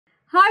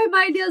Hi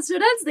my dear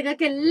students,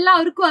 നിങ്ങൾക്ക്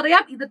എല്ലാവർക്കും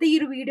അറിയാം ഇന്നത്തെ ഈ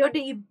ഒരു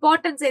വീഡിയോയുടെ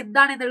ഇമ്പോർട്ടൻസ്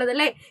എന്താണെന്നുള്ളത്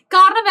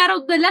കാരണം വേറെ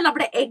ഒന്നുമല്ല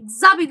നമ്മുടെ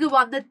എക്സാം ഇത്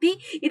വന്നെത്തി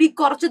ഇനി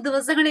കുറച്ച്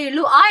ദിവസങ്ങളേ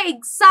ഉള്ളൂ ആ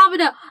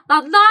എക്സാമിന്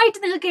നന്നായിട്ട്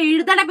നിങ്ങൾക്ക്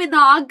എഴുതണമെന്ന്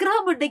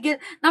ആഗ്രഹമുണ്ടെങ്കിൽ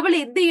നമ്മൾ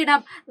എന്ത്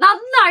ചെയ്യണം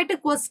നന്നായിട്ട്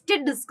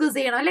ക്വസ്റ്റ്യൻ ഡിസ്കസ്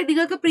ചെയ്യണം അല്ലെ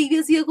നിങ്ങൾക്ക്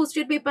പ്രീവിയസ് ഇയർ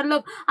ക്വസ്റ്റ്യൻ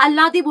പേപ്പറിലും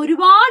അല്ലാതെയും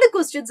ഒരുപാട്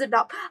ക്വസ്റ്റ്യൻസ്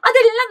ഉണ്ടാവും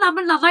അതെല്ലാം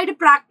നമ്മൾ നന്നായിട്ട്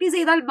പ്രാക്ടീസ്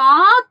ചെയ്താൽ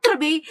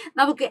മാത്രമേ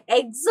നമുക്ക്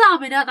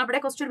എക്സാമിന്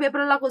നമ്മുടെ ക്വസ്റ്റ്യൻ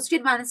പേപ്പറിലുള്ള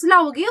ക്വസ്റ്റ്യൻ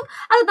മനസ്സിലാവുകയും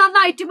അത്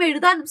നന്നായിട്ടും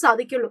എഴുതാനും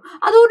സാധിക്കുള്ളൂ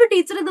അതുകൊണ്ട്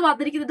ടീച്ചർ ഇത്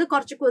വന്നിരിക്കുന്നത്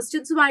കുറച്ച്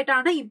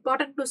ക്വസ്റ്റ്യൻസുമായിട്ടാണ്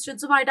ഇമ്പോർട്ടന്റ്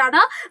ക്വസ്റ്റ്യൻസുമായിട്ടാണ്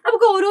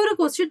നമുക്ക് ഓരോരോ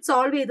ക്വസ്റ്റ്യൻ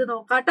സോൾവ് ചെയ്ത്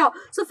നോക്കാം കേട്ടോ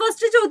സോ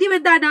ഫസ്റ്റ് ചോദ്യം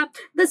എന്താണ്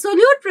the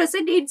solute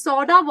present in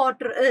soda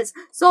water is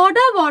soda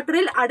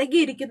വാട്ടറിൽ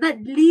അടങ്ങിയിരിക്കുന്ന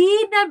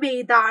ലീനം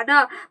ഏതാണ്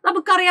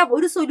നമുക്കറിയാം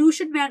ഒരു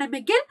സൊല്യൂഷൻ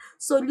വേണമെങ്കിൽ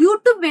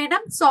സൊല്യൂട്ടും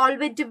വേണം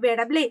സോൾവെന്റും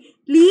വേണം അല്ലെ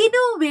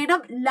ലീനവും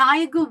വേണം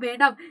ലായകവും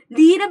വേണം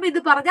ലീനം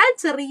എന്ന് പറഞ്ഞാൽ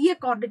ചെറിയ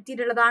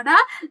ക്വാണ്ടിറ്റിയിലുള്ളതാണ്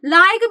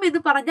ലായകം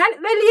എന്ന് പറഞ്ഞാൽ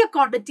വലിയ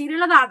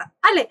ക്വാണ്ടിറ്റിയിലുള്ളതാണ്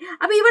അല്ലെ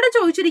അപ്പൊ ഇവിടെ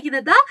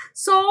ചോദിച്ചിരിക്കുന്നത്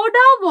സോഡ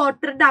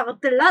വാട്ടറിന്റെ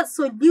അകത്തുള്ള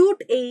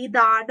സൊല്യൂട്ട്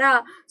ഏതാണ്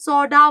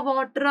സോഡ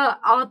വാട്ടർ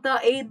അകത്ത്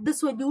ഏത്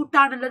സൊല്യൂട്ട്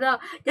ആണുള്ളത്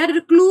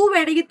ഞാനൊരു ക്ലൂ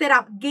വേണമെങ്കിൽ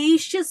തരാം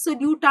ഗേഷ്യസ്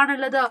സൊല്യൂട്ട്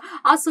ആണുള്ളത്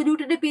ആ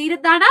സൊല്യൂട്ടിന്റെ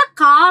പേരെന്താണ്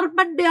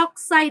കാർബൺ ഡൈ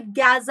ഓക്സൈഡ്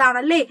ഗ്യാസ് ആണ്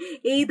അല്ലെ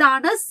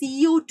ഏതാണ്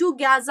CO2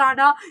 ഗ്യാസ്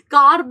ആണ്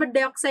കാർബൺ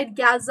ഡൈ ഓക്സൈഡ്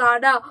ഗ്യാസ്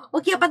ആണ്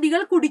ഓക്കെ അപ്പൊ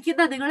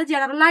നിങ്ങൾ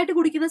ജനറൽ ആയിട്ട്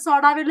കുടിക്കുന്ന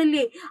സോഡ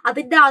വെള്ളമില്ലേ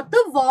അതിന്റെ അകത്ത്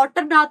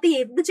വാട്ടറിന്റെ അകത്ത്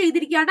എന്ത്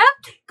ചെയ്തിരിക്കുകയാണ്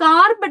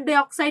കാർബൺ ഡൈ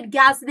ഓക്സൈഡ്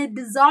ഗ്യാസിനെ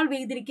ഡിസോൾവ്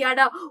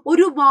ചെയ്തിരിക്കുകയാണ്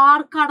ഒരു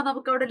മാർക്കാണ്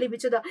നമുക്ക് അവിടെ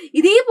ലഭിച്ചത്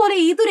ഇതേപോലെ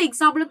ഏതൊരു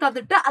എക്സാമ്പിൾ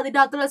തന്നിട്ട് അതിന്റെ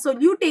അകത്തുള്ള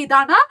സൊല്യൂട്ട്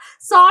ഏതാണ്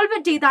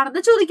സോൾവെന്റ്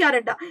ഏതാണെന്ന്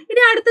ചോദിക്കാറുണ്ട്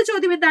ഇനി അടുത്ത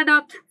ചോദ്യം എന്താണ്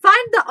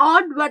find the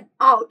odd one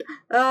out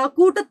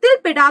കൂട്ടത്തിൽ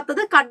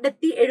പെടാത്തത്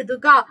കണ്ടെത്തി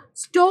എഴുതുക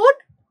സ്റ്റോൺ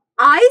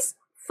ഐസ്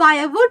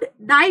ഫയർവുഡ്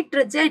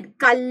നൈട്രജൻ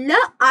കല്ല്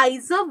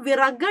ഐസ്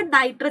വിറക്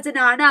നൈട്രജൻ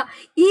ആണ്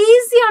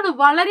ഈസിയാണ്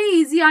വളരെ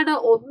ഈസിയാണ്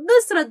ഒന്ന്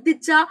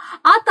ശ്രദ്ധിച്ച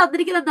ആ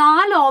തന്നിരിക്കുന്ന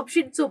 4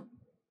 ഓപ്ഷൻസും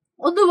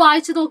ഒന്ന്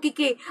വായിച്ചു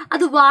നോക്കിക്കേ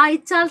അത്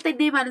വായിച്ചാൽ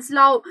തന്നെ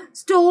മനസ്സിലാവും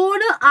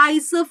സ്റ്റോണ്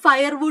ഐസ്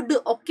ഫയർവുഡ്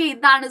ഒക്കെ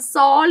എന്താണ്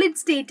സോളിഡ്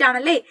സ്റ്റേറ്റ് ആണ്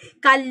അല്ലെ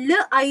കല്ല്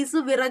ഐസ്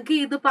വിറക്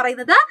എന്ന്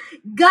പറയുന്നത്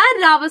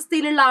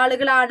ഖരാവസ്ഥയിലുള്ള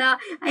ആളുകളാണ്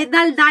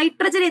എന്നാൽ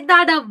നൈട്രജൻ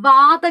എന്താണ്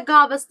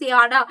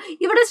വാതകാവസ്ഥയാണ്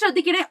ഇവിടെ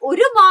ശ്രദ്ധിക്കണേ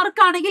ഒരു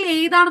മാർക്കാണെങ്കിൽ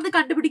ഏതാണെന്ന്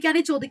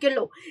കണ്ടുപിടിക്കാനേ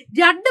ചോദിക്കുള്ളൂ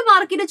 2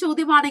 മാർക്കിന്റെ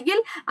ചോദ്യമാണെങ്കിൽ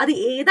അത്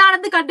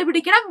ഏതാണെന്ന്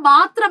കണ്ടുപിടിക്കണം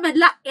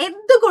മാത്രമല്ല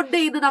എന്തുകൊണ്ട്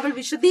എന്ന് നമ്മൾ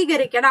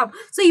വിശദീകരിക്കണം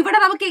സോ ഇവിടെ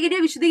നമുക്ക്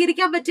എങ്ങനെയാ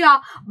വിശദീകരിക്കാൻ പറ്റുക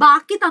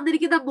ബാക്കി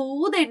തന്നിരിക്കുന്ന 3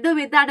 എണ്ണവും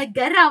എന്താണ്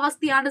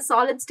ഖരാവസ്ഥയാണ്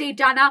സോളിഡ്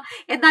സ്റ്റേറ്റ് ആണ്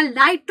എന്നാൽ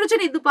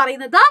നൈട്രജൻ എന്ന്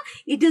പറയുന്നത്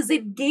it is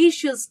in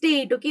gaseous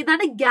state okay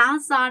ഇതാണ്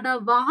ഗ്യാസ് ആണ്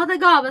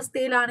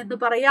വാതകാവസ്ഥയിലാണ് എന്ന്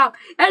പറയാം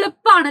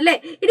എളുപ്പമാണ് അല്ലെ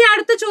ഇനി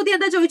അടുത്ത ചോദ്യം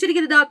എന്താ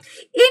ചോദിച്ചിരിക്കുന്നത്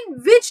in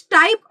which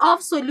type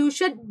of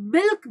solution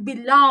milk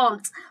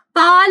belongs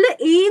പാല്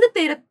ഏത്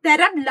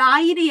തരം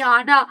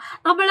ലായനിയാണ്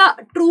നമ്മൾ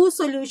ട്രൂ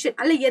സൊല്യൂഷൻ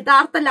അല്ലെ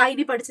യഥാർത്ഥ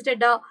ലായനി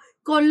പഠിച്ചിട്ടുണ്ട്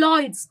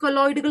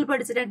കൊളോയിഡുകൾ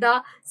പഠിച്ചിട്ടുണ്ട്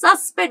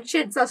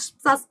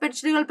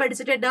സസ്പെൻഷനുകൾ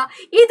പഠിച്ചിട്ടുണ്ട്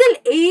ഇതിൽ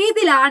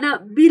ഏതിലാണ്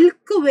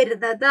മിൽക്ക്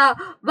വരുന്നത്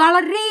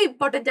വളരെ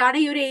ഇമ്പോർട്ടന്റ് ആണ്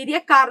ഈ ഒരു ഏരിയ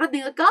കാരണം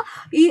നിങ്ങൾക്ക്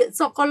ഈ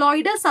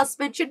കൊളോയിഡ്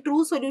സസ്പെൻഷൻ ട്രൂ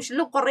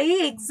സൊല്യൂഷനിൽ കുറെ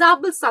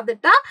എക്സാമ്പിൾസ്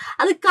തന്നിട്ട്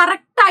അത്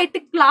കറക്റ്റ് ആയിട്ട്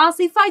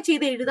ക്ലാസിഫൈ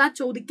ചെയ്ത് എഴുതാൻ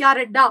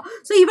ചോദിക്കാറുണ്ട്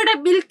സോ ഇവിടെ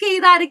മിൽക്ക്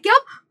ഏതായിരിക്കും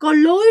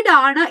കൊളോയിഡ്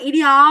ആണ്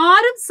ഇനി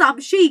ആരും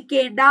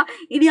സംശയിക്കേണ്ട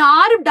ഇനി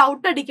ആരും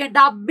ഡൗട്ട് അടിക്കേണ്ട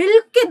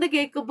മിൽക്ക് എന്ന്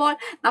കേൾക്കുമ്പോൾ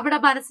നമ്മുടെ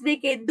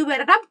മനസ്സിലേക്ക് എന്ത്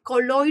വരണം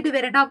കൊളോയിഡ്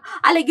വരണം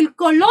അല്ലെങ്കിൽ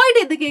കൊളോയിഡ്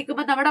എന്ന്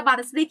കേൾക്കുമ്പോൾ നമ്മുടെ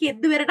മനസ്സിലേക്ക്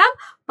എന്ത് വരണം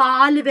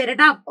പാല്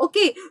വരണം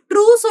ഓക്കെ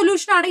ട്രൂ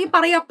സൊല്യൂഷൻ ആണെങ്കിൽ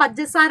പറയാം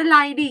പഞ്ചസാര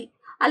ലായനി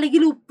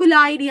അല്ലെങ്കിൽ ഉപ്പ്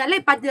ലായനി അല്ലെ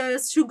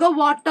ഷുഗർ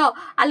വാട്ടർ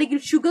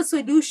അല്ലെങ്കിൽ ഷുഗർ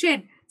സൊല്യൂഷൻ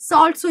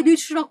സോൾട്ട്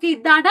സൊല്യൂഷൻ ഒക്കെ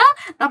എന്താണ്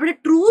നമ്മുടെ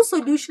ട്രൂ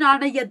സൊല്യൂഷൻ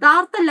ആണ്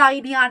യഥാർത്ഥ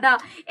ലായനിയാണ്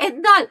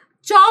എന്നാൽ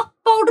ചോക്ക്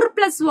പൗഡർ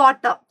പ്ലസ്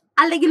വാട്ടർ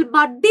അല്ലെങ്കിൽ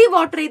മഡി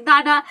വാട്ടർ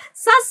എന്താണ്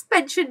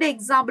സസ്പെൻഷന്റെ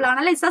എക്സാമ്പിൾ ആണ്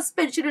അല്ലെ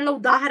സസ്പെൻഷനുള്ള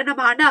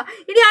ഉദാഹരണമാണ്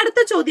ഇനി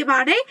അടുത്ത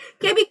ചോദ്യമാണ്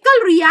chemical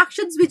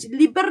reactions which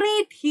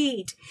liberate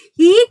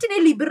ഹീറ്റിനെ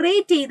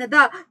liberate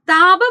ചെയ്യുന്നത്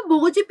താപം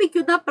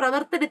മോചിപ്പിക്കുന്ന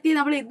പ്രവർത്തനത്തെ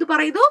നമ്മൾ എന്ത്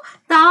പറയുന്നു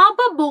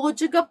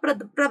താപമോചക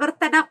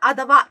പ്രവർത്തനം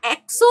അഥവാ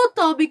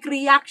എക്സോതെർമിക്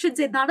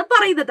റിയാക്ഷൻസ് എന്നാണ്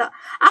പറയുന്നത്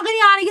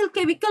അങ്ങനെയാണെങ്കിൽ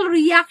chemical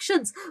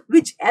reactions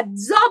which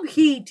absorb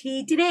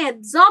ഹീറ്റിനെ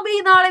absorb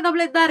ചെയ്യുന്ന ആളെ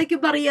നമ്മൾ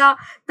എന്തായിരിക്കും പറയുക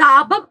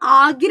താപം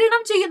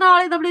ആഗിരണം ചെയ്യുന്ന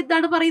ആളെ നമ്മൾ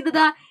എന്താണ് പറയുന്നത്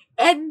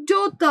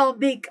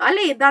എൻഡോതെർമിക്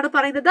അല്ലെ എന്താണ്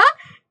പറയുന്നത്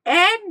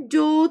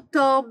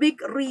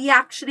എൻഡോതെർമിക്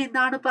റിയാക്ഷൻ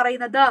എന്നാണ്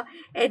പറയുന്നത്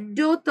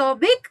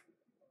എൻഡോതെർമിക്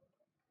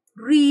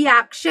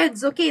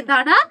റിയാക്ഷൻസ് ഓക്കെ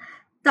എന്താണ്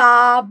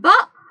താപ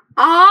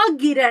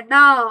ആഗിരണ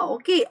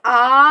ഓക്കെ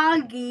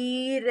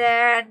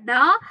ആഗിരണ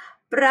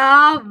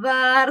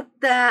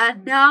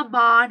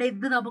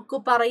പ്രവർത്തനമാണെന്ന് നമുക്ക്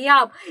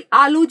പറയാം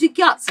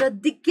ആലോചിക്കുക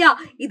ശ്രദ്ധിക്കുക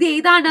ഇത്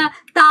ഏതാണ്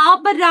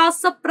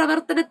താപരാസ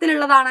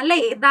പ്രവർത്തനത്തിലുള്ളതാണ് അല്ലെ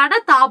എന്താണ്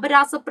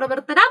താപരാസ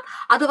പ്രവർത്തനം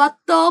അഥവാ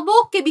തെർമോ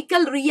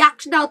കെമിക്കൽ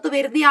റിയാക്ഷൻ അകത്ത്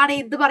വരുന്നതാണ്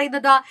എന്ത്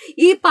പറയുന്നത്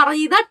ഈ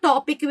പറയുന്ന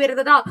ടോപ്പിക്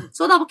വരുന്നത്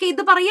സോ നമുക്ക്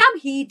എന്ത് പറയാം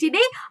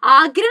ഹീറ്റിനെ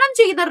ആഗിരണം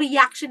ചെയ്യുന്ന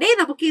റിയാക്ഷനെ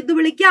നമുക്ക് എന്ത്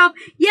വിളിക്കാം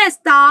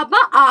യെസ് താപ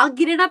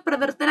ആഗിരണ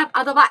പ്രവർത്തനം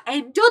അഥവാ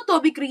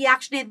എൻഡോതെർമിക്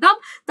റിയാക്ഷൻ എന്നും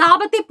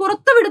താപത്തെ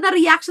പുറത്തുവിടുന്ന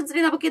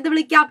റിയാക്ഷൻസിനെ നമുക്ക് എന്ത്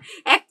വിളിക്കാം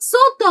എക്സോ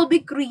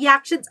എക്സോതെർമിക്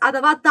റിയാക്ഷൻസ്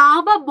അഥവാ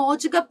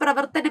താപമോചക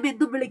പ്രവർത്തനം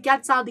എന്നും വിളിക്കാൻ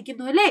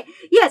സാധിക്കുന്നു അല്ലെ.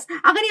 യെസ്,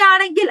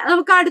 അങ്ങനെയാണെങ്കിൽ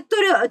നമുക്ക്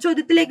അടുത്തൊരു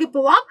ചോദ്യത്തിലേക്ക്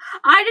പോവാം.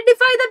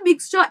 Identify the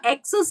mixture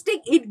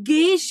existing in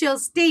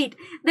gaseous state.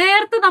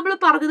 നേരത്തെ നമ്മൾ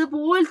പറഞ്ഞത്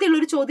പോലത്തെ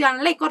ഒരു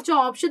ചോദ്യമാണല്ലേ. കുറച്ച്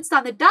ഓപ്ഷൻസ്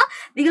തന്നിട്ട്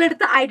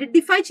നിങ്ങളെടുത്ത്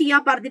ഐഡന്റിഫൈ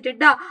ചെയ്യാൻ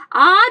പറഞ്ഞിട്ടുണ്ട്.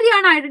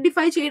 ആരെയാണ്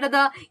ഐഡന്റിഫൈ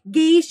ചെയ്യുന്നത്?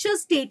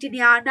 ഗേഷ്യസ്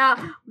സ്റ്റേറ്റിനെയാണ്.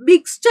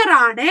 മിക്സ്ചർ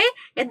ആണ്.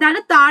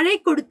 എന്താണ് താഴെ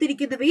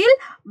കൊടുത്തിരിക്കുന്നവയിൽ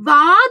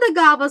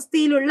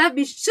വാതകാവസ്ഥയിലുള്ള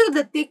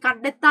മിശ്രിതത്തെ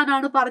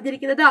കണ്ടെത്താനാണ്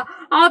പറഞ്ഞിരിക്കുന്നത്.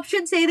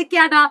 ഓപ്ഷൻസ്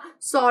ഏതൊക്കെയാണ്?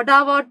 സോഡ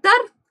വാട്ടർ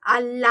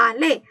അല്ല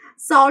അല്ലെ,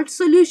 സോൾട്ട്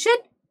സൊല്യൂഷൻ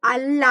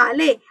അല്ല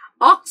അല്ലെ,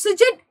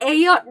 ഓക്സിജൻ,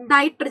 എയർ,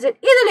 നൈട്രജൻ.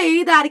 ഇതിൽ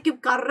ഏതായിരിക്കും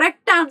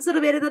കറക്റ്റ് ആൻസർ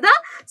വരുന്നത്?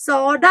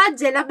 സോഡ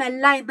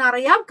ജലമല്ല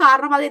എന്നറിയാം.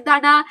 കാരണം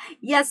അതെന്താണ്?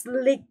 യെസ്,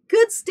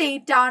 ലിക്വിഡ്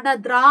സ്റ്റേറ്റ് ആണ്,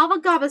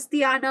 ദ്രാവക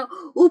അവസ്ഥയാണ്.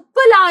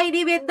 ഉപ്പ്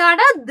ലായനിയും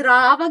എന്താണ്?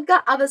 ദ്രാവക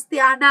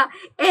അവസ്ഥയാണ്.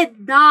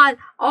 എന്നാൽ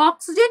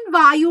ഓക്സിജൻ,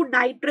 വായു,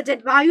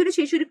 നൈട്രജൻ, വായുവിന്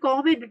ശേഷം ഒരു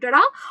കോമ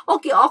ഇട്ടിട്ടാ.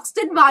 ഓക്കെ,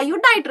 ഓക്സിജൻ, വായു,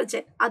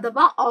 നൈട്രജൻ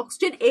അഥവാ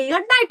ഓക്സിജൻ,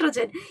 എയർ,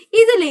 നൈട്രജൻ.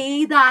 ഇതിൽ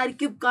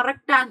ഏതായിരിക്കും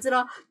കറക്റ്റ് ആൻസർ?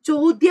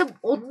 ചോദ്യം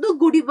ഒന്നും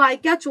കൂടി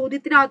വായിക്കാം.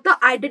 ചോദ്യത്തിനകത്ത്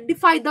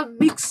identify the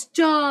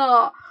mixture.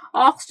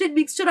 Oxygen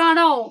mixture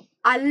ആണോ?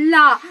 അല്ല.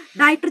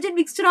 നൈട്രജൻ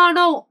മിക്സ്ചർ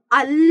ആണോ?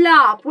 അല്ല.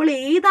 അപ്പോൾ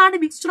ഏതാണ്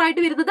മിക്സ്ചർ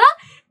ആയിട്ട് വരുന്നത്?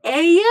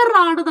 എയർ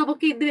ആണ്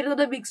നമുക്ക് എന്ത്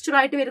വരുന്നത്? മിക്സ്ചർ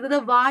ആയിട്ട് വരുന്നത്,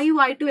 വായു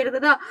ആയിട്ട്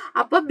വരുന്നത്.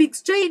 അപ്പൊ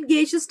മിക്സ്ചർ ഇൻ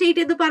ഗേഷ്യസ്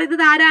സ്റ്റേറ്റ് എന്ന്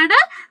പറയുന്നത് ആരാണ്?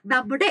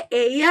 നമ്മുടെ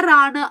എയർ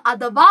ആണ്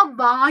അഥവാ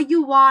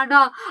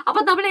വായുവാണ്.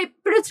 അപ്പൊ നമ്മൾ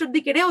എപ്പോഴും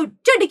ശ്രദ്ധിക്കണേ,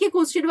 ഒറ്റയടിക്ക്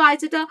ക്വസ്റ്റ്യൻ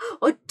വായിച്ചിട്ട്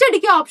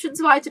ഒറ്റയടിക്ക്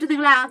ഓപ്ഷൻസ് വായിച്ചിട്ട്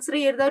നിങ്ങൾ ആൻസർ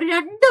ചെയ്യരുത്. ഒരു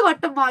 2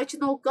 വട്ടം വായിച്ചു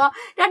നോക്കുക.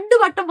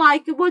 2 വട്ടം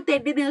വായിക്കുമ്പോൾ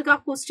തന്നെ നിങ്ങൾക്ക് ആ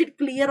ക്വസ്റ്റ്യൻ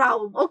ക്ലിയർ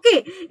ആവും. ഓക്കെ,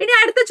 ഇനി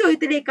അടുത്ത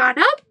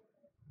ചോദ്യത്തിലേക്കാണ്.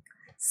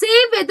 Say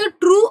whether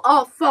true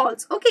or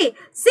false. Okay,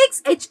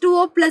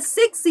 6H2O plus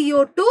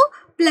 6CO2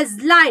 plus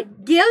light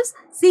gives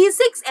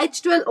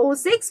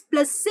C6H12O6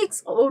 plus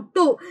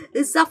 6O2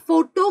 is a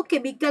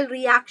photochemical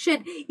reaction.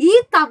 ഈ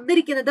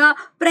തന്നിരിക്കുന്നത്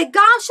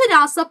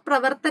പ്രകാശരാസ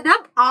പ്രവർത്തനം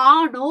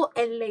ആണോ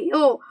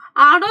അല്ലയോ?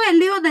 ആണോ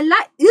അല്ലയോ എന്നല്ല,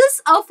 is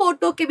a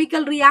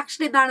photochemical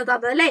reaction എന്നാണ്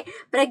തന്നത് അല്ലെ.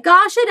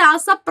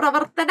 പ്രകാശരാസ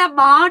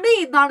പ്രവർത്തനമാണ്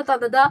എന്നാണ്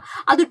തന്നത്.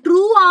 അത്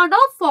ട്രൂ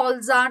ആണോ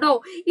ഫാൾസ് ആണോ?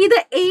 ഇത്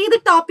ഏത്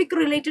ടോപ്പിക്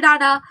റിലേറ്റഡ്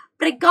ആണ്?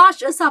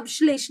 പ്രകാശ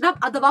സംശ്ലേഷണം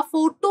അഥവാ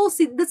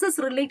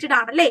ഫോട്ടോസിന്തസിസ് റിലേറ്റഡ്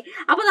ആണല്ലേ.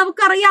 അപ്പൊ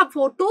നമുക്കറിയാം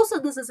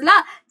ഫോട്ടോസിന്തസിസില്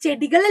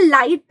ചെടികൾ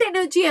ലൈറ്റ്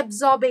എനർജി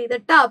അബ്സോർബ്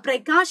ചെയ്തിട്ട്,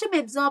 പ്രകാശം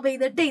അബ്സോർബ്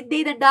ചെയ്തിട്ട് എന്ത്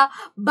ചെയ്യുന്നുണ്ട്?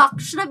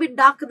 ഭക്ഷണം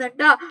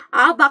ഉണ്ടാക്കുന്നുണ്ട്.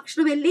 ആ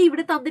ഭക്ഷണം അല്ലേ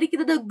ഇവിടെ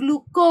തന്നിരിക്കുന്നത്?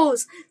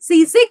 ഗ്ലൂക്കോസ്,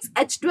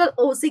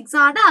 C6H12O6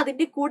 ആണ്.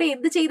 അതിന്റെ കൂടെ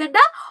എന്ത്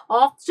ചെയ്യുന്നുണ്ട്?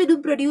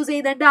 ഓക്സിജനും പ്രൊഡ്യൂസ്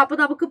ചെയ്യുന്നുണ്ട്. അപ്പൊ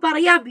നമുക്ക്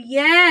പറയാം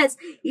yes,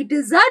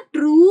 it is A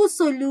true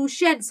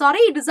solution.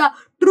 Sorry, it is A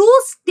true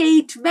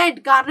statement.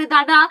 കാരണം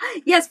എന്താണ്?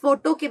 യെസ്,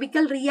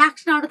 ഫോട്ടോകെമിക്കൽ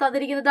റിയാക്ഷൻ ആണ്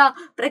തന്നിരിക്കുന്നത്.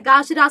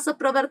 പ്രകാശരാസ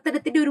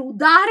പ്രവർത്തനത്തിന്റെ ഒരു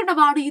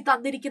ഉദാഹരണമാണ് ഈ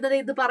തന്നിരിക്കുന്നത്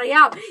എന്ന്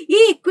പറയാം. ഈ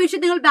ഇക്വേഷൻ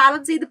നിങ്ങൾ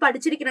ബാലൻസ് ചെയ്ത്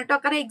പഠിച്ചിരിക്കണം കേട്ടോ.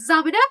 കാരണം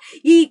എക്സാമിന്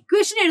ഈ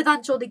ഇക്വേഷൻ എഴുതാൻ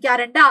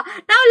ചോദിക്കാറുണ്ട്.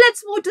 Now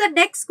let's move to the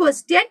next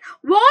question.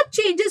 What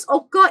changes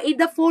occur in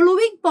the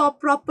following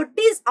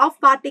properties of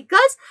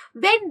particles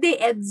when they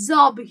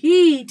absorb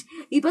heat?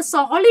 ഇപ്പൊ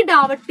സോളിഡ്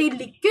ആവട്ടെ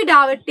ലിക്വിഡ്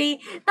ആവട്ടെ,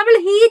 നമ്മൾ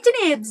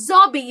ഹീറ്റിനെ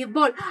അബ്സോർബ്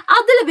ചെയ്യുമ്പോൾ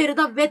അതിൽ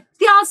വരുന്ന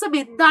വ്യത്യാസം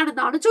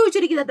എന്താണെന്നാണ്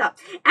ചോദിച്ചിരിക്കുന്നത്.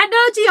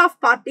 എനർജി ഓഫ്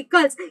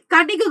പാർട്ടിക്കിൾസ്,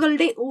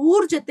 കണികകളുടെ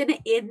ഊർജത്തിന്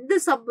എന്ത്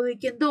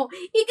സംഭവിക്കുന്നു?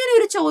 ഇങ്ങനെ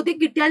ഒരു ചോദ്യം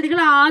കിട്ടിയാൽ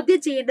നിങ്ങൾ ആദ്യം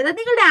ചെയ്യേണ്ടത്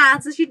നിങ്ങളുടെ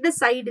ആൻസർ ഷീറ്റിന്റെ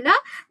സൈഡില്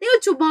നിങ്ങൾ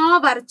ചുമ്മാ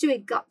വരച്ചു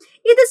വെക്കുക.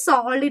 ഇത്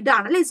സോളിഡ്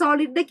ആണ് അല്ലെ.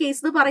 സോളിഡിന്റെ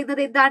കേസ് എന്ന്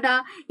പറയുന്നത് എന്താണ്?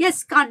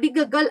 യെസ്,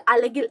 കണികകൾ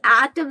അല്ലെങ്കിൽ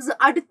ആറ്റംസ്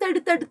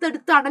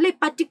അടുത്തടുത്താണ് അല്ലെ,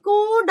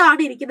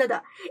 പറ്റിക്കൊണ്ടാണ് ഇരിക്കുന്നത്.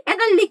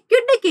 എന്നാൽ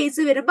ലിക്വിഡിന്റെ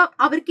കേസ് വരുമ്പോൾ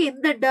അവർക്ക്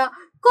എന്തുണ്ട്?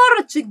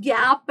 കുറച്ച്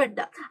ഗ്യാപ്പ്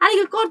ഉണ്ട്,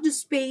 അല്ലെങ്കിൽ കുറച്ച്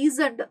സ്പേസ്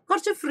ഉണ്ട്,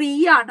 കുറച്ച് ഫ്രീ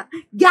ആണ്.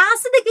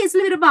 ഗ്യാസിന്റെ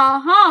കേസിൽ വരുമ്പോ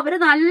അവര്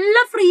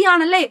നല്ല ഫ്രീ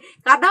ആണല്ലേ.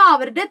 കാരണം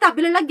അവരുടെ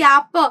തമ്മിലുള്ള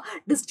ഗ്യാപ്പ്,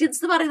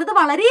 ഡിസ്റ്റൻസ് എന്ന് പറയുന്നത്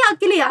വളരെ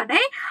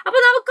അകലെയാണേ. അപ്പൊ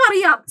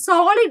നമുക്കറിയാം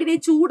സോളിഡിനെ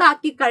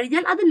ചൂടാക്കി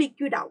കഴിഞ്ഞാൽ അത്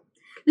ലിക്വിഡ് ആവും,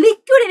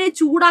 ലിക്വിഡിനെ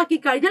ചൂടാക്കി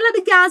കഴിഞ്ഞാൽ അത്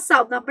ഗ്യാസ്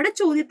ആവും. നമ്മുടെ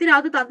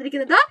ചോദ്യത്തിനകത്ത്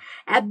തന്നിരിക്കുന്നത്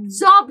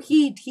അബ്സോർബ്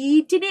ഹീറ്റ്,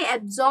 ഹീറ്റിനെ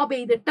അബ്സോർബ്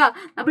ചെയ്തിട്ട്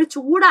നമ്മൾ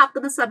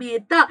ചൂടാക്കുന്ന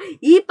സമയത്ത്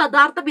ഈ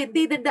പദാർത്ഥം എന്ത്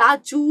ചെയ്യുന്നുണ്ട്? ആ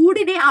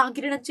ചൂടിനെ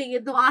ആഗിരണം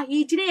ചെയ്യുന്നു. ആ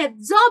ഹീറ്റിനെ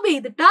അബ്സോർബ്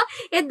ചെയ്തിട്ട്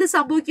എന്ത്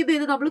സംഭവിക്കുന്നു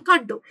എന്ന് നമ്മൾ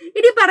കണ്ടു.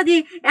 ഇനി പറഞ്ഞേ,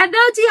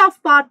 എനർജി ഓഫ്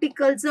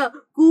പാർട്ടിക്കിൾസ്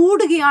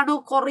കൂടുകയാണോ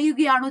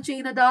കുറയുകയാണോ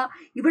ചെയ്യുന്നത്?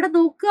 ഇവിടെ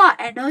നോക്കുക,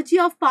 എനർജി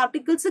ഓഫ്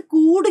പാർട്ടിക്കിൾസ്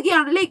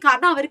കൂടുകയാണല്ലേ.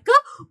 കാരണം അവർക്ക്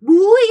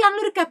മൂവ്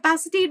ചെയ്യാനുള്ള ഒരു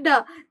കപ്പാസിറ്റി ഉണ്ട്.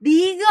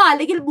 നീങ്ങുക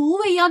അല്ലെങ്കിൽ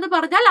മൂവ് ചെയ്യാന്ന്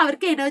പറഞ്ഞാൽ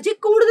അവർക്ക് എനർജി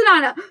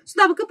കൂടുതലാണ്. സോ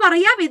നമുക്ക്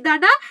പറയാം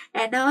എന്താണ്?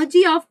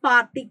 എനർജി ഓഫ്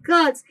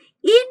പാർട്ടിക്കിൾസ്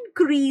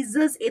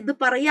ഇൻക്രീസസ് എന്ന്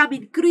പറയാം.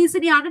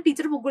 ഇൻക്രീസിനെയാണ്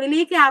ടീച്ചർ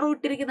മുകളിലേക്ക് ആരോ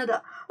ഇട്ടിരിക്കുന്നത്.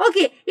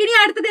 ഓക്കെ, ഇനി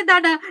അടുത്തത്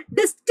എന്താണ്?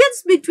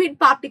 ഡിസ്റ്റൻസ് ബിറ്റ്വീൻ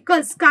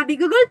പാർട്ടിക്കിൾസ്,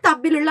 കണികകൾ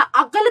തമ്മിലുള്ള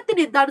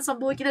അകലത്തിന് എന്താണ്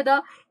സംഭവിക്കുന്നത്?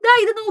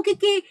 ഇത്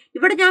നോക്കിക്കേ,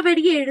 ഇവിടെ ഞാൻ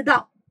വേണമെങ്കിൽ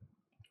എഴുതാം.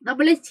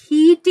 നമ്മൾ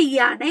ഹീറ്റ്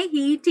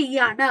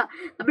ചെയ്യാണ്,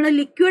 നമ്മൾ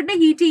ലിക്വിഡിനെ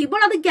ഹീറ്റ്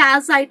ചെയ്യുമ്പോൾ അത്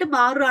ഗ്യാസ് ആയിട്ട്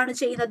മാറുകയാണ്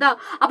ചെയ്യുന്നത്.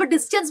 അപ്പൊ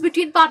ഡിസ്റ്റൻസ്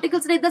ബിറ്റ്വീൻ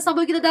പാർട്ടിക്കിൾസിന് എന്താ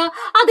സംഭവിക്കുന്നത്?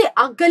 അതെ,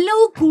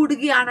 അകലവും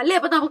കൂടുകയാണല്ലേ.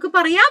 അപ്പൊ നമുക്ക്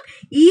പറയാം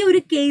ഈ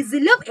ഒരു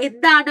കേസിലും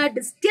എന്താണ്?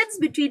 ഡിസ്റ്റൻസ്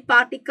ബിറ്റ്വീൻ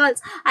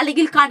പാർട്ടിക്കിൾസ്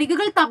അല്ലെങ്കിൽ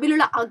കണികകൾ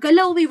തമ്മിലുള്ള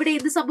അകലവും ഇവിടെ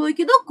എന്ത്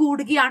സംഭവിക്കുന്നു?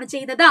 കൂടുകയാണ്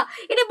ചെയ്യുന്നത്.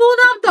 ഇനി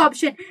മൂന്നാമത്തെ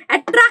ഓപ്ഷൻ,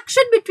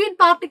 അട്രാക്ഷൻ ബിറ്റ്വീൻ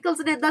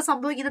പാർട്ടിക്കിൾസിന് എന്താ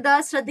സംഭവിക്കുന്നത്?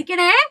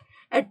 ശ്രദ്ധിക്കണേ,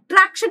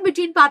 അട്രാക്ഷൻ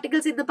ബിറ്റ്വീൻ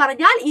പാർട്ടിക്കിൾസ് എന്ന്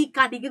പറഞ്ഞാൽ ഈ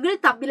കണികകൾ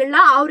തമ്മിലുള്ള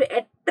ആ ഒരു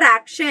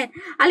അട്രാക്ഷൻ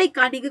അല്ലെ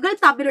കണികകൾ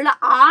തമ്മിലുള്ള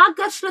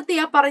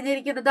ആകർഷണത്തെയാ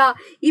പറഞ്ഞിരിക്കുന്നത്.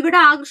 ഇവിടെ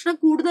ആകർഷണം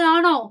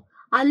കൂടുതലാണോ?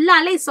 അല്ല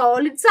അല്ലെ,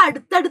 സോളിഡ്സ്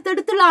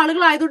അടുത്തടുത്തുള്ള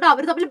ആളുകളായതുകൊണ്ട്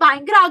അവർ തമ്മിൽ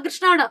ഭയങ്കര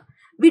ആകർഷണമാണ്.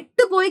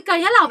 വിട്ടുപോയി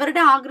കഴിഞ്ഞാൽ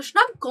അവരുടെ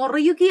ആകർഷണം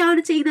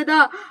കുറയുകയാണ് ചെയ്യുന്നത്.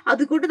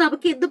 അതുകൊണ്ട്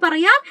നമുക്ക് എന്ത്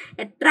പറയാം?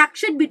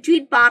 അട്രാക്ഷൻ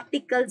ബിറ്റ്വീൻ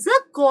പാർട്ടിക്കിൾസ്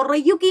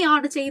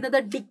കുറയുകയാണ് ചെയ്യുന്നത്,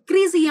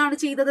 ഡിക്രീസ് ചെയ്യാണ്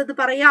ചെയ്യുന്നത് എന്ന്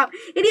പറയാം.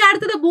 ഇനി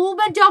അടുത്തത്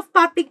മൂവ്മെന്റ് ഓഫ്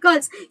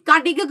പാർട്ടിക്കിൾസ്.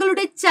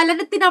 കണികകളുടെ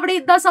ചലനത്തിന് അവിടെ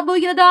എന്താ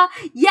സംഭവിക്കുന്നത്?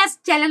 യെസ്,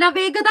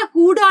 ചലനവേഗത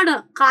കൂടാണ്.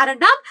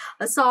 കാരണം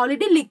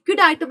സോളിഡ്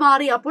ലിക്വിഡ് ആയിട്ട്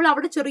മാറി, അപ്പോൾ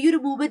അവിടെ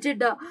ചെറിയൊരു മൂവ്മെന്റ്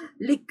ഉണ്ട്.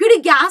 ലിക്വിഡ്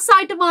ഗ്യാസ്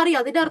ആയിട്ട് മാറി,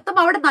 അതിന്റെ അർത്ഥം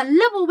അവിടെ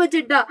നല്ല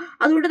മൂവ്മെന്റ് ഉണ്ട്.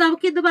 അതുകൊണ്ട്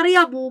നമുക്ക് എന്ത്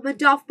പറയാം?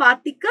 Movement of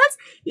particles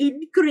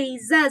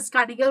increases.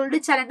 കണികകളുടെ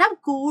ചലനം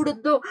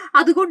കൂടുന്നു.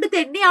 അതുകൊണ്ട്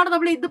തന്നെയാണ്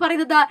നമ്മൾ എന്ത്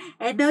പറയുന്നത്?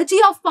 എനർജി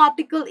ഓഫ്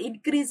പാർട്ടിക്കിൾ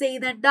ഇൻക്രീസ്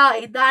ചെയ്യുന്നുണ്ട്.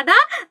 എന്താണ്?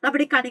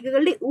 നമ്മുടെ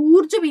കണികകളുടെ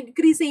ഊർജം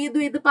ഇൻക്രീസ് ചെയ്യുന്നു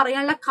എന്ന്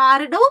പറയാനുള്ള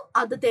കാരണവും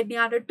അത്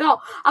തന്നെയാണ് കേട്ടോ.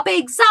 അപ്പൊ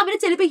എക്സാമിന്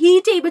ചിലപ്പോൾ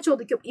ഹീറ്റ് ചെയ്യുമ്പോൾ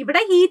ചോദിക്കും.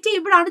 ഇവിടെ ഹീറ്റ്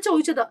ചെയ്യുമ്പോഴാണ്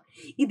ചോദിച്ചത്.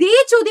 ഇതേ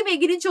ചോദ്യം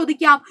എങ്ങനെയും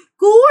ചോദിക്കാം.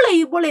 കൂൾ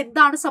ചെയ്യുമ്പോൾ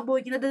എന്താണ്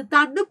സംഭവിക്കുന്നത്?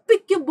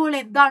 തണുപ്പിക്കുമ്പോൾ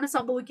എന്താണ്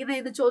സംഭവിക്കുന്നത്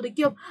എന്ന്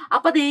ചോദിക്കും.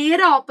 അപ്പൊ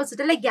നേരെ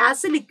ഓപ്പോസിറ്റ് അല്ലെ,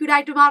 ഗ്യാസ് ലിക്വിഡ്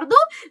ആയിട്ട്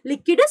മാറുന്നു,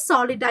 ലിക്വിഡ്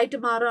സോളിഡ് ആയിട്ട്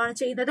മാറുകയാണ്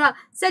ചെയ്യുന്നത്.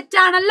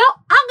 സെറ്റ് ആണല്ലോ?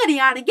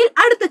 അങ്ങനെയാണെങ്കിൽ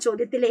അടുത്ത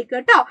ചോദ്യത്തിലേക്ക്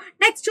കേട്ടോ.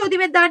 നെക്സ്റ്റ്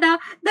ചോദ്യം എന്താണ്?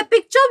 The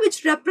picture which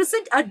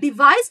represent a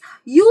device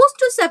used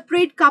to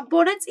separate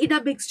components in a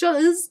mixture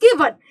is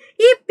given.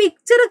 ഈ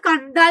പിക്ചർ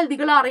കണ്ടാൽ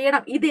നിങ്ങൾ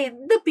അറിയണം ഇത്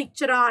എന്ത്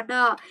പിക്ചർ ആണ്,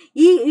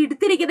 ഈ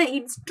എടുത്തിരിക്കുന്ന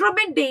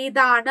ഇൻസ്ട്രുമെന്റ്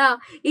ഏതാണ്,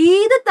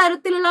 ഏത്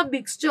തരത്തിലുള്ള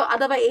മിക്സ്ചർ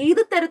അഥവാ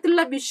ഏത്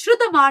തരത്തിലുള്ള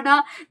മിശ്രിതമാണ്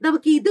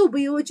നമുക്ക് ഇത്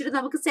ഉപയോഗിച്ചിട്ട്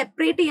നമുക്ക്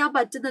സെപ്പറേറ്റ് ചെയ്യാൻ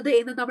പറ്റുന്നത്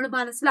എന്ന് നമ്മൾ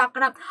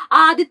മനസ്സിലാക്കണം.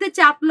 ആദ്യത്തെ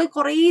ചാപ്റ്ററിൽ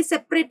കുറെ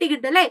സെപ്പറേറ്റിംഗ്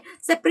ഉണ്ട് അല്ലെ,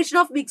 സെപ്പറേഷൻ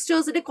ഓഫ്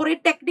മിക്സ്ചേഴ്സിന്റെ കുറെ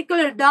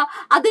ടെക്നിക്കൽ ഉണ്ട്.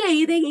 അതിൽ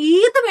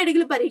ഏത്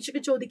വേണമെങ്കിലും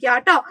പരീക്ഷയ്ക്ക് ചോദിക്കാം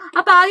കേട്ടോ.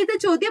 അപ്പൊ ആദ്യത്തെ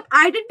ചോദ്യം,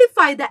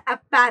 ഐഡന്റിഫൈ ദ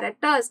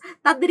അപ്പാരറ്റസ്.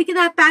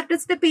 തന്നിരിക്കുന്ന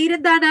അപ്പാരറ്റസിന്റെ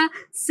പേരെന്താണ്?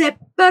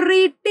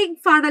 സെപ്പറേറ്റിംഗ്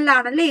ഫണൽ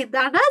ആണല്ലേ.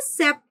 എന്താണ്?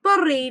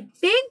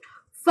 സെപ്പറേറ്റിംഗ്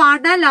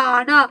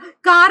ഫണലാണ്.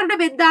 കാരണം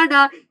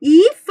എന്താണ്? ഈ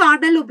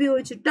ഫണൽ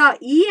ഉപയോഗിച്ചിട്ട്,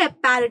 ഈ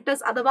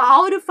അപ്പാരറ്റസ് അഥവാ ആ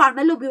ഒരു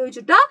ഫണൽ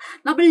ഉപയോഗിച്ചിട്ട്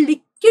നമ്മൾ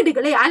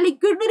ലിക്വിഡുകളെ, ആ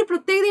ലിക്വിഡിന് ഒരു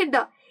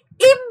പ്രത്യേകതയുണ്ട്,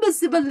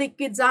 ഇൻവിസിബിൾ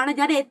ലിക്വിഡ്സ് ആണ്.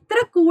 ഞാൻ എത്ര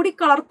കൂടി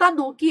കളർത്താൻ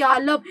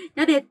നോക്കിയാലും,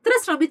 ഞാൻ എത്ര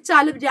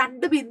ശ്രമിച്ചാലും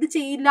രണ്ടും എന്ത്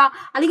ചെയ്യില്ല,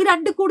 അല്ലെങ്കിൽ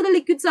രണ്ട് കൂടുതൽ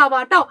ലിക്വിഡ്സ്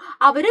ആവാട്ടോ,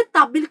 അവര്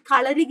തമ്മിൽ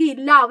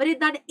കളരുകയില്ല.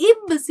 അവരെന്താണ്?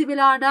 ഇൻവിസിബിൾ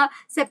ആണ്,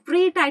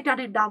 സെപ്പറേറ്റ്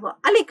ആയിട്ടാണ് ഉണ്ടാവുക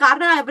അല്ലെ.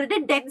 കാരണം അവരുടെ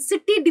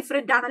ഡെൻസിറ്റി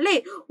ഡിഫറെന്റ് ആണ് അല്ലെ.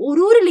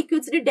 ഓരോരോ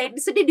ലിക്വിഡ്സിന്റെ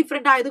ഡെൻസിറ്റി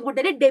ഡിഫറെന്റ് ആയതുകൊണ്ട്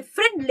തന്നെ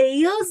ഡിഫറെന്റ്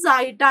ലെയേഴ്സ്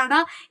ആയിട്ടാണ്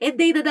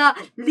എന്ത് ചെയ്യുന്നത്?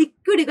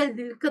 ലിക്വിഡുകൾ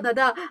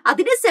നിൽക്കുന്നത്.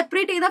 അതിനെ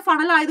സെപ്പറേറ്റ് ചെയ്ത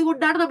ഫണൽ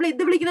ആയതുകൊണ്ടാണ് നമ്മൾ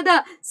എന്ത് വിളിക്കുന്നത്?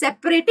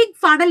 സെപ്പറേറ്റിംഗ്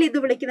ഫണൽ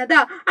എന്ന് വിളിക്കുന്നത്.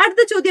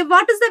 അടുത്ത ചോദ്യം,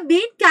 what is the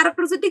main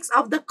characteristics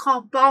of the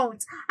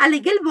compounds?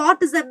 അല്ലെങ്കിൽ what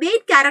is the main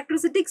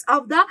characteristics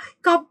of the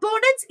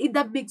components in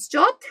the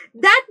mixture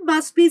that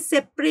must be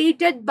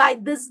separated by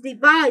this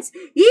device?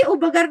 ഈ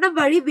ഉപകരണം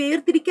വഴി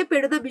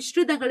വേർതിരിക്കപ്പെടുന്ന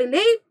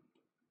മിശ്രിതങ്ങളിലെ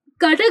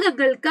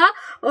ഘടകങ്ങൾക്ക്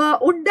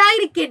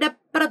ഉണ്ടായിരിക്കേണ്ട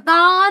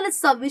പ്രധാന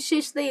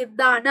സവിശേഷത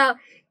എന്താണ്?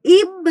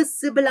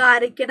 ഇംവിസിബിൾ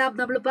ആയിരിക്കണം.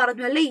 നമ്മൾ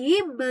പറഞ്ഞു അല്ലെ,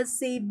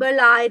 ഇംവിസിബിൾ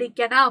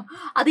ആയിരിക്കണം.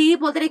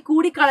 അതേപോലെ തന്നെ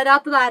കൂടി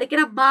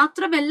കളരാത്തതായിരിക്കണം.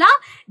 മാത്രമല്ല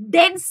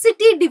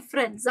ഡെൻസിറ്റി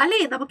ഡിഫറൻസ് അല്ലെ,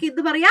 നമുക്ക്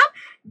എന്ത് പറയാം?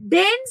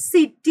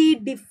 ഡെൻസിറ്റി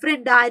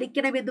ഡിഫറെന്റ്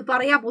ആയിരിക്കണം എന്ന്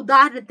പറയാം.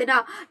 ഉദാഹരണത്തിന്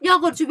ഞാൻ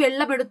കുറച്ച്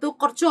വെള്ളം എടുത്തു,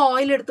 കുറച്ച്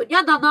ഓയിൽ എടുത്തു,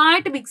 ഞാൻ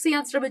നന്നായിട്ട് മിക്സ്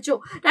ചെയ്യാൻ ശ്രമിച്ചു.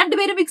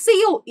 രണ്ടുപേരും മിക്സ്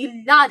ചെയ്യൂ?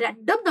 ഇല്ല.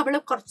 രണ്ടും നമ്മൾ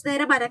കുറച്ചു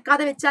നേരം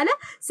അനക്കാതെ വെച്ചാൽ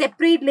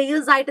സെപ്പറേറ്റ്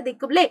ലെയേഴ്സ് ആയിട്ട്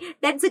നിൽക്കും അല്ലെ.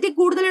 ഡെൻസിറ്റി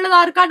കൂടുതലുള്ളത്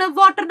ആർക്കാണ്?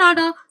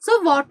 വാട്ടറിനാണ്. സോ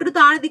വാട്ടർ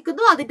താഴെ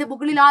നിൽക്കുന്നു, അതിന്റെ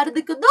മുകളിൽ ആര്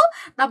നിൽക്കുന്നു?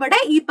 നമ്മുടെ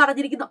ഈ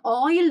പറഞ്ഞിരിക്കുന്ന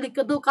ഓയിൽ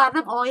നിൽക്കുന്നു.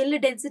 കാരണം ഓയിലിന്റെ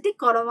ഡെൻസിറ്റി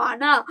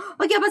കുറവാണ്.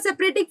 ഓക്കെ, അപ്പൊ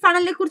സെപ്പറേറ്റിംഗ്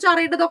ഫണലിനെ കുറിച്ച്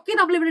അറിയേണ്ടതൊക്കെ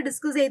നമ്മൾ ഇവിടെ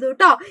ഡിസ്കസ് ചെയ്തു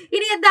കേട്ടോ.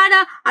 ഇനി എന്താണ്?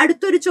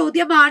 അടുത്തൊരു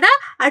ചോദ്യമാണ്.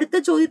 അടുത്ത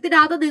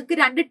ചോദ്യത്തിനകത്ത് നിങ്ങൾക്ക്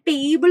രണ്ട്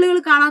ടേബിളുകൾ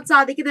കാണാൻ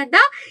സാധിക്കുന്നുണ്ട്.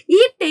 ഈ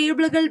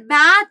ടേബിളുകൾ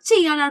മാച്ച്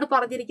ചെയ്യാനാണ്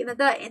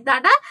പറഞ്ഞിരിക്കുന്നത്.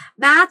 എന്താണ്?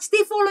 മാച്ച്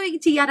ദി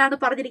ഫോളോയിങ് ചെയ്യാനാണ്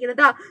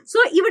പറഞ്ഞിരിക്കുന്നത്. സോ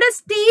ഇവിടെ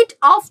സ്റ്റേറ്റ്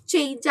ഓഫ്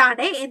ചേഞ്ച്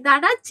ആണ്.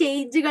 എന്താണ്?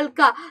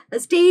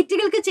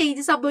 സ്റ്റേറ്റുകൾക്ക്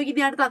ചേഞ്ച്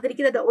സംഭവിക്കുന്നതാണ്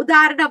തന്നിരിക്കുന്നത്.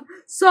 ഉദാഹരണം,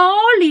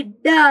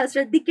 സോളിഡ്.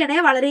 ശ്രദ്ധിക്കണേ,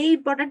 വളരെ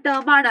ഇമ്പോർട്ടന്റ്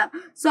ടേം ആണ്.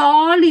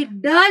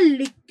 സോളിഡ്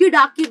ലിക്വിഡ്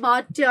ആക്കി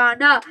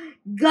മാറ്റുകയാണ്,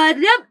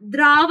 ഖരം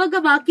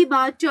ദ്രാവകമാക്കി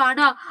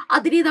മാറ്റുകയാണ്.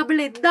 അതിനെ നമ്മൾ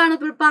എന്താണ്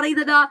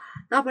പറയുന്നത്?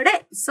 നമ്മുടെ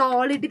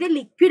സോളിഡിനെ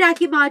ലിക്വിഡ്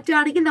ആക്കി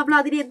മാറ്റുകയാണെങ്കിൽ നമ്മൾ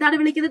അതിനെ എന്താണ്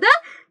വിളിക്കുന്നത്?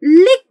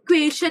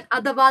 ലിക്വേഷൻ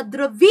അഥവാ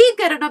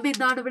ദ്രവീകരണം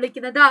എന്നാണ്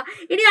വിളിക്കുന്നത്.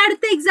 ഇനി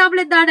അടുത്ത എക്സാമ്പിൾ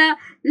എന്താണ്?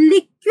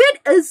 Liquid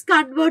is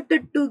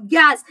converted to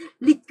gas.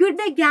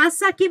 ലിക്വിഡിനെ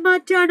gas ആക്കി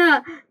മാറ്റാണ്,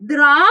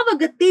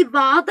 ദ്രാവകത്തെ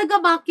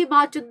വാതകമാക്കി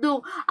മാറ്റുന്നു.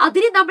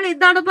 അതിന് നമ്മൾ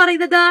എന്താണ്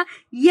പറയുന്നത്?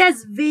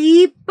 യെസ്,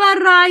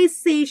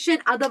 വേപ്പറൈസേഷൻ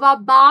അഥവാ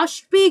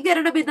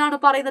ബാഷ്പീകരണം എന്നാണ്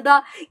പറയുന്നത്.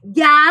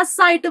 ഗ്യാസ്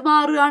ആയിട്ട്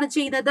മാറുകയാണ്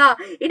ചെയ്യുന്നത്.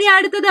 ഇനി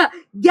അടുത്തത്,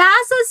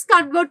 gas is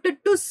converted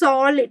to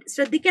solid.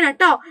 ശ്രദ്ധിക്കണം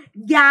കേട്ടോ,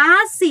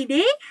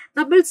 ഗ്യാസിനെ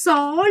നമ്മൾ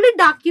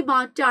സോളിഡ് ആക്കി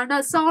മാറ്റാണ്.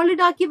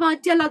 സോളിഡ് ആക്കി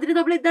മാറ്റിയാൽ അതിന്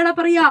നമ്മൾ എന്താണ്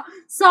പറയാ?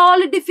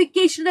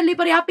 സോളിഡിഫിക്കേഷൻ അല്ലേ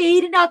പറയാ.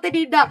 പേരിനകത്ത്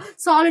തന്നെ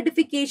പറയുന്നുണ്ട്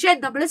സോളിഡിഫിക്കേഷൻ,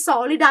 നമ്മൾ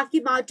സോളിഡ് ആക്കി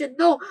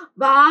മാറ്റുന്നു,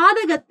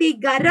 വാതകത്തെ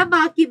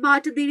ഖരമാക്കി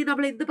മാറ്റുന്നതിന്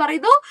നമ്മൾ എന്ത്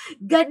പറയുന്നു?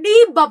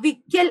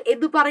 ഘനീഭവിക്കൽ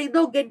എന്ന്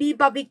പറയുന്നു,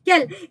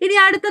 ഘനീഭവിക്കൽ. ഇനി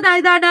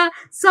അടുത്തതായതാണ്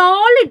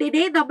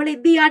സോളിഡിനെ നമ്മൾ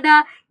എന്ത് ചെയ്യാണ്?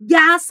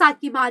 ഗ്യാസ്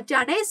ആക്കി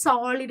മാറ്റാണ്.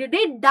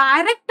 സോളിഡിനെ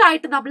ഡയറക്റ്റ്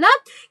ആയിട്ട് നമ്മൾ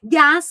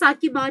ഗ്യാസ്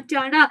ആക്കി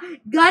മാറ്റാണ്,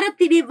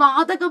 ഖരത്തിനെ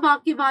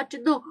വാതകമാക്കി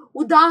മാറ്റുന്നു.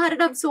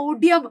 ഉദാഹരണം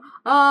സോഡിയം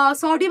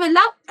അല്ല,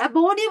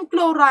 അമോണിയം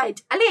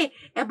ക്ലോറൈഡ് അല്ലെ.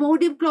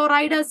 അമോണിയം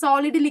ക്ലോറൈഡ്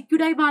സോളിഡ്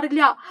ലിക്വിഡായി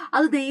മാറില്ല,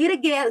 അത് നേരെ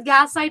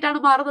ഗ്യാസ് ആയിട്ടാണ്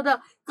മാറുന്നത്.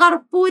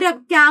 കർപ്പൂരം,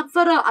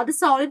 ക്യാംഫർ, അത്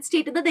സോളിഡ്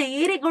സ്റ്റേറ്റിൽ നിന്ന്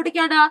നേരെ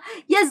എങ്ങോട്ടേക്കാണ്?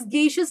 യെസ്,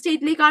 ഗേഷ്യസ്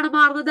സ്റ്റേറ്റിലേക്കാണ്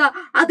മാറുന്നത്.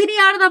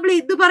 അതിനെയാണ് നമ്മൾ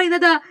എന്ത്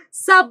പറയുന്നത്?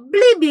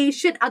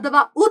 സബ്ലിമേഷൻ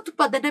അഥവാ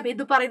ഉത്പതനം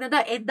എന്ന് പറയുന്നത്.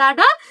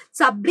 എന്താണ്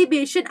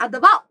സബ്ലിമേഷൻ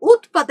അഥവാ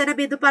ഉത്പതനം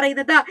എന്ന്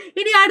പറയുന്നത്?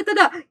 ഇനി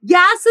അടുത്തത്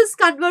gas is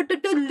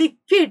converted to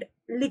liquid,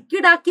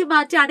 liquid ആക്കി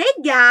മാറ്റാണ്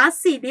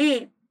ഗ്യാസിനെ.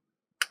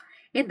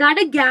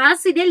 എന്താണ്?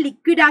 ഗ്യാസിനെ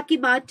ലിക്വിഡ് ആക്കി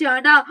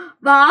മാറ്റാണ്,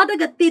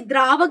 വാതകത്തെ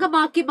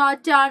ദ്രാവകമാക്കി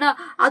മാറ്റാണ്.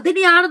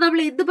 അതിനെയാണ് നമ്മൾ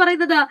എന്ത്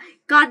പറയുന്നത്?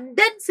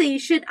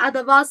 കണ്ടൻസേഷൻ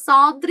അഥവാ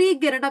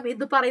സാന്ദ്രീകരണം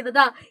എന്ന്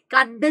പറയുന്നത്.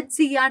 കണ്ടൻസ്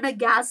ചെയ്യാണ്,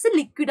 ഗ്യാസ്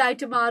ലിക്വിഡ്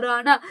ആയിട്ട്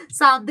മാറുകയാണ്,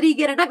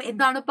 സാന്ദ്രീകരണം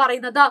എന്നാണ്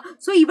പറയുന്നത്.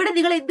 സോ ഇവിടെ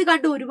നിങ്ങൾ എന്ത്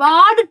കണ്ടു?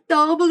 ഒരുപാട്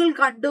ടേമുകൾ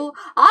കണ്ടു.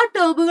 ആ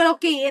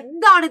ടേമുകളൊക്കെ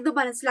എന്താണെന്ന്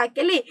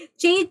മനസ്സിലാക്കി അല്ലേ?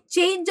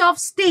 ചേഞ്ച്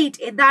ഓഫ്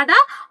സ്റ്റേറ്റ് എന്താണ്?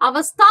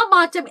 അവസ്ഥാ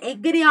മാറ്റം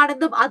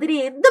എങ്ങനെയാണെന്നും അതിനെ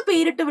എന്ത്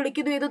പേരിട്ട്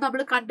വിളിക്കുന്നു എന്നും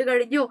നമ്മൾ കണ്ടു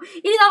കഴിഞ്ഞു.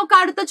 ഇനി നമുക്ക്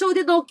അടുത്ത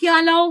ചോദ്യം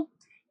നോക്കിയാലോ?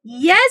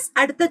 യെസ്,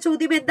 അടുത്ത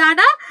ചോദ്യം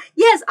എന്താണ്?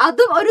 യെസ്,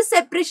 അതും ഒരു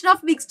സെപ്പറേഷൻ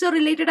ഓഫ് മിക്സ്ചർ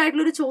റിലേറ്റഡ്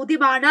ആയിട്ടുള്ള ഒരു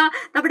ചോദ്യമാണ്.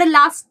 നമ്മുടെ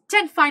ലാസ്റ്റ്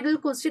ആൻഡ് ഫൈനൽ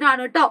ക്വസ്റ്റ്യൻ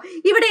ആണ് കേട്ടോ.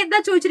 ഇവിടെ എന്താ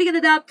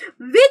ചോദിച്ചിരിക്കുന്നത്?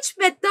 Which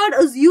method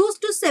is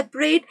used to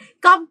separate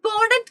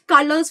component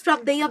colours from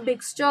there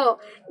mixture?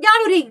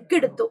 ഞാനൊരു ഇങ്ക്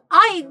എടുത്തു,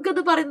 ആ ഇങ്ക്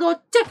എന്ന് പറയുന്നത്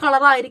ഒറ്റ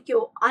കളർ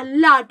ആയിരിക്കുമോ?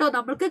 അല്ല കേട്ടോ.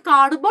 നമ്മൾക്ക്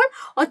കാണുമ്പോൾ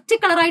ഒറ്റ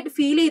കളറായിട്ട്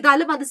ഫീൽ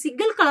ചെയ്താലും അത്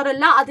സിംഗിൾ കളർ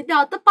അല്ല, അതിന്റെ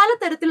അകത്ത്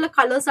പലതരത്തിലുള്ള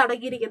കളേഴ്സ്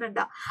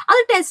അടങ്ങിയിരിക്കുന്നുണ്ട്.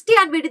 അത് ടെസ്റ്റ്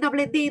ചെയ്യാൻ വേണ്ടി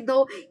നമ്മൾ എന്ത് ചെയ്യുന്നു?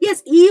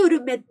 യെസ്, ഈ ഒരു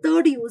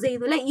മെത്തേഡ് യൂസ്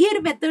ചെയ്യുന്നു അല്ലെ. ഈ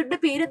ഒരു മെത്തേഡിന്റെ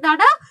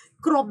പേരെന്താണ്?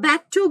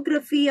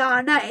 ക്രോമാറ്റോഗ്രഫി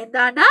ആണ്.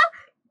 എന്താണ്?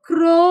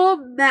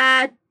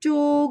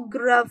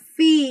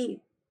 ക്രോമാറ്റോഗ്രഫി.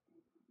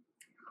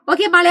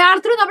 ഓക്കെ,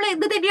 മലയാളത്തിൽ നമ്മൾ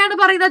എന്ത് തന്നെയാണ്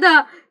പറയുന്നത്?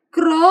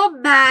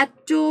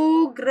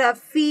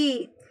 ക്രോമാറ്റോഗ്രഫി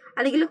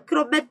അല്ലെങ്കിൽ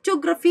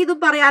ക്രോമാറ്റോഗ്രഫി എന്നും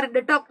പറയാറുണ്ട്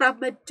കേട്ടോ.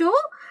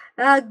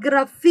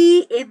 ക്രോമാറ്റോഗ്രഫി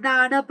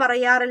എന്നാണ്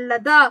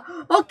പറയാറുള്ളത്.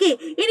 ഓക്കെ,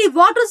 ഇനി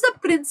what is the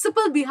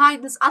principal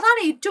behind this? അതാണ്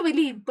ഏറ്റവും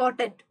വലിയ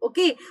important.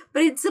 Okay,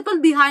 principal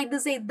behind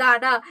this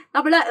എന്താണ്?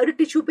 നമ്മൾ ഒരു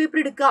ടിഷ്യൂ പേപ്പർ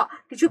എടുക്കുക,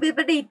 ടിഷ്യൂ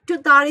പേപ്പറിന്റെ ഏറ്റവും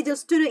താഴെ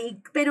ജസ്റ്റ് ഒരു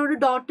ഇങ്ക് പെനോട്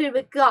ഡോട്ട്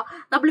വെക്കുക,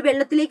 നമ്മൾ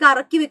വെള്ളത്തിലേക്ക്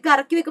ഇറക്കി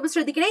വെക്കുമ്പോൾ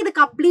ശ്രദ്ധിക്കണേ, ഇത്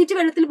കംപ്ലീറ്റ്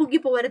വെള്ളത്തിൽ മുങ്ങി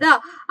പോകരുത്.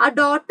 ആ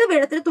ഡോട്ട്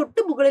വെള്ളത്തിന്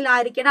തൊട്ട്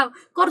മുകളിലായിരിക്കണം.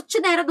 കുറച്ചു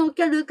നേരം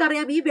നോക്കിയാൽ നിങ്ങൾക്ക്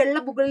അറിയാം ഈ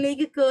വെള്ളം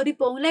മുകളിലേക്ക് കയറി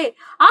പോകില്ലേ?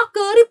 ആ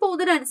കയറി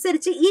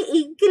പോകുന്നതിനനുസരിച്ച് ഈ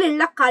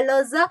ഇങ്കിലുള്ള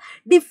കളേഴ്സ്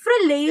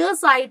ഡിഫറെന്റ്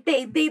ലേയേഴ്സ് ആയിട്ട്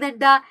എന്ത്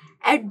ചെയ്യുന്നുണ്ട്?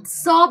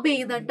 അഡ്സോർബ്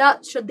ചെയ്യുന്നുണ്ട്.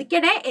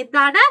 ശ്രദ്ധിക്കണേ,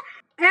 എന്താണ്?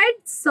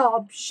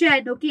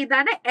 അഡ്സോർപ്ഷൻ. ഓക്കെ,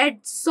 എന്താണ്?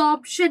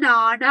 അഡ്സോർപ്ഷൻ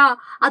ആണ്.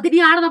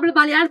 അതിനെയാണ് നമ്മൾ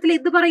മലയാളത്തിൽ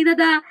എന്ത്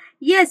പറയുന്നത്?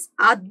 യെസ്,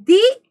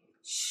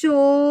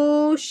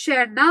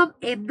 ശോഷണം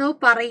എന്ന്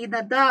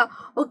പറയുന്നത്.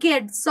 ഓക്കെ,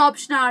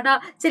 അഡ്സോർപ്ഷൻ ആണ്.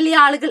 ചില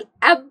ആളുകൾ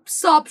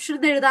അബ്സോർപ്ഷൻ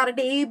എന്ന്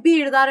എഴുതാറുണ്ട്, AB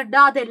എഴുതാറുണ്ട്.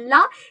 അതല്ല,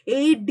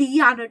 AD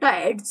ആണ് കേട്ടോ,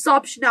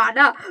 അഡ്സോർപ്ഷൻ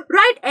ആണ്.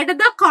 Right.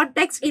 another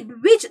context in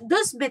which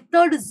this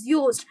method is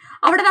used.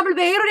 അവിടെ നമ്മൾ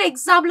വേറൊരു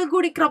എക്സാമ്പിളും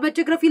കൂടി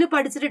ക്രോമാറ്റോഗ്രഫിയിൽ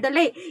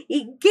പഠിച്ചിട്ടുണ്ടല്ലേ.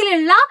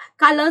 ഇങ്കിലുള്ള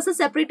കളേഴ്സ്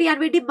സെപ്പറേറ്റ് ചെയ്യാൻ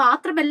വേണ്ടി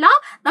മാത്രമല്ല,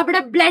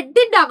 നമ്മുടെ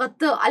ബ്ലഡിന്റെ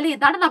അകത്ത് അല്ലെ,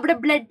 എന്താണ്? നമ്മുടെ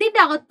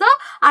ബ്ലഡിന്റെ അകത്ത്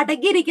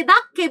അടങ്ങിയിരിക്കുന്ന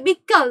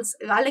കെമിക്കൽസ്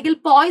അല്ലെങ്കിൽ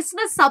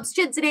പോയിസണസ്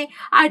സബ്സ്റ്റൻസിനെ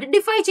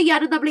ഐഡന്റിഫൈ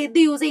ചെയ്യാനും നമ്മൾ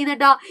എന്ത് യൂസ്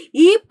ചെയ്യുന്നുണ്ട്?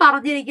 ഈ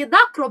പറഞ്ഞിരിക്കുന്ന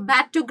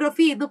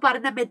ക്രോമാറ്റോഗ്രഫി എന്ന്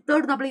പറയുന്ന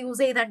മെത്തേഡ് നമ്മൾ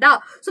യൂസ് ചെയ്യുന്നുണ്ട്.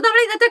 സോ നമ്മൾ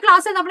ഇന്നത്തെ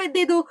ക്ലാസ്സിൽ നമ്മൾ എന്ത്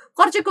ചെയ്തു?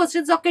 കുറച്ച്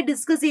ക്വസ്റ്റ്യൻസ് ഒക്കെ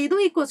ഡിസ്കസ് ചെയ്തു.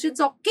 ഈ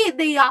ക്വസ്റ്റ്യൻസ് ഒക്കെ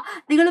എന്ത് ചെയ്യുക?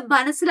 നിങ്ങൾ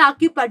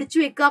മനസ്സിലാക്കി പഠിച്ചു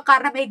വെക്കുക.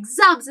 കാരണം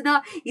എക്സാംസിന്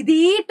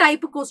ഇതേ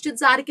ടൈപ്പ്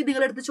ക്വസ്റ്റ്യൻസ് ആയിരിക്കും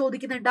നിങ്ങളെടുത്ത്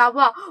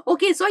ചോദിക്കുന്നുണ്ടാവുക.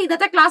 ഓക്കെ, സോ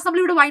ഇന്നത്തെ ക്ലാസ്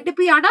നമ്മൾ ഇവിടെ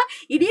വൈൻഡപ്പ് ചെയ്യാണ്.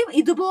 ഇനിയും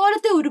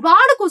ഇതുപോലത്തെ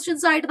ഒരുപാട്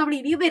ക്വസ്റ്റ്യൻസ് ആയിട്ട് നമ്മൾ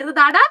ഇനിയും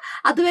വരുന്നതാണ്.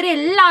 അതുവരെ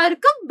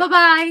എല്ലാവർക്കും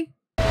ബൈ.